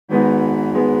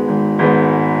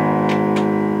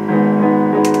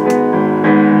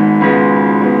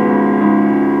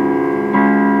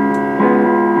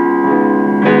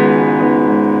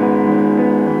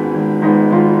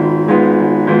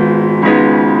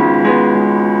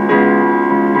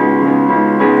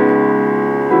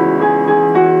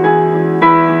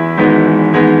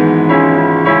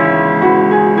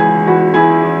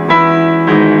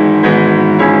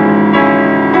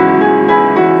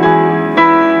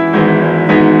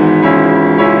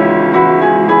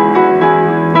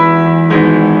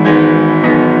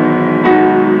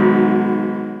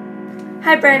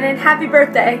Brandon, happy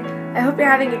birthday! I hope you're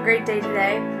having a great day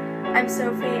today. I'm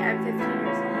Sophie, I'm 15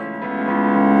 years old.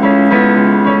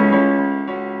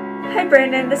 Hi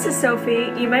Brandon, this is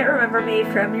Sophie. You might remember me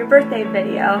from your birthday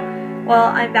video. Well,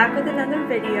 I'm back with another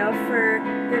video for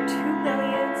your 2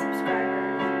 million subscribers.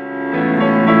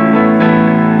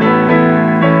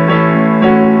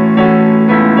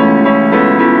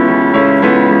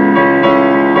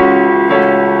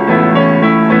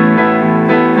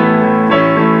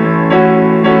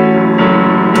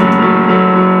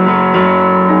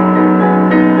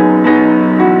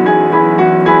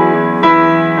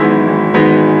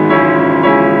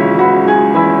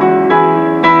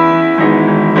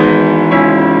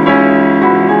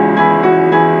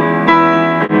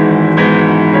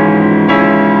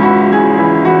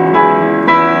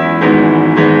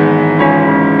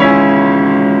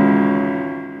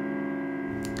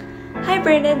 Hi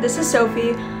Brandon, this is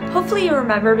Sophie. Hopefully you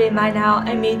remember me by now.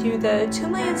 I made you the 2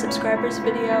 million subscribers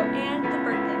video and the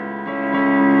birthday.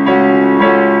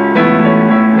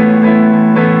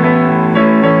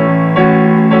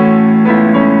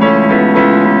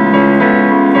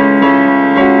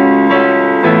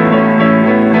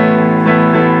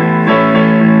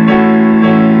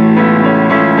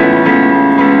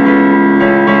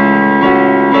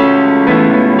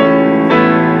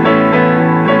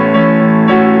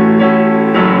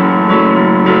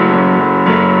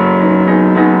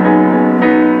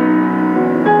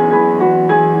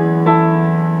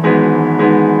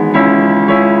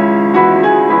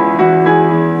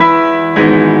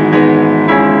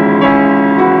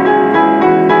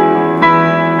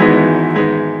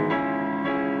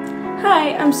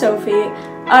 Hi, I'm Sophie.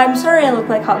 I'm sorry I look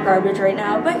like hot garbage right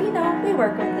now, but you know, we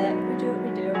work with it. We do what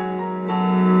we do.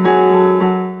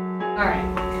 Alright.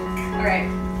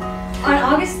 On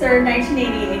August 3rd,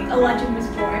 1988, a legend was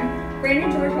born.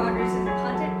 Brandon George Rogers is a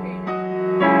content creator.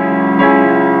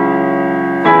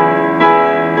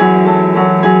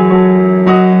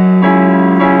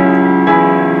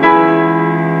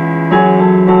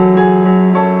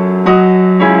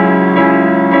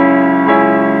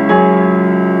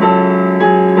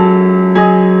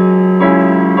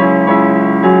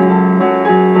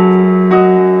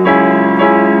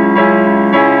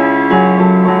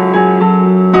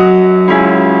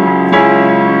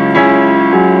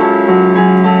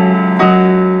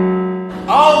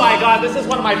 This is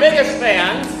one of my biggest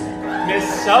fans, Miss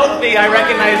Sophie. I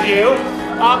recognize you.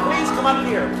 Please come up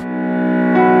here.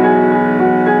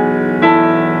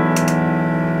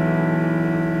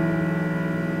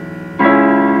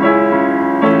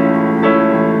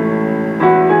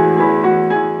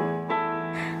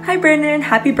 Hi Brandon,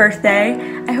 happy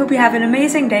birthday. I hope you have an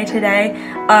amazing day today.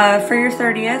 For your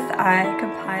 30th, I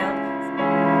compiled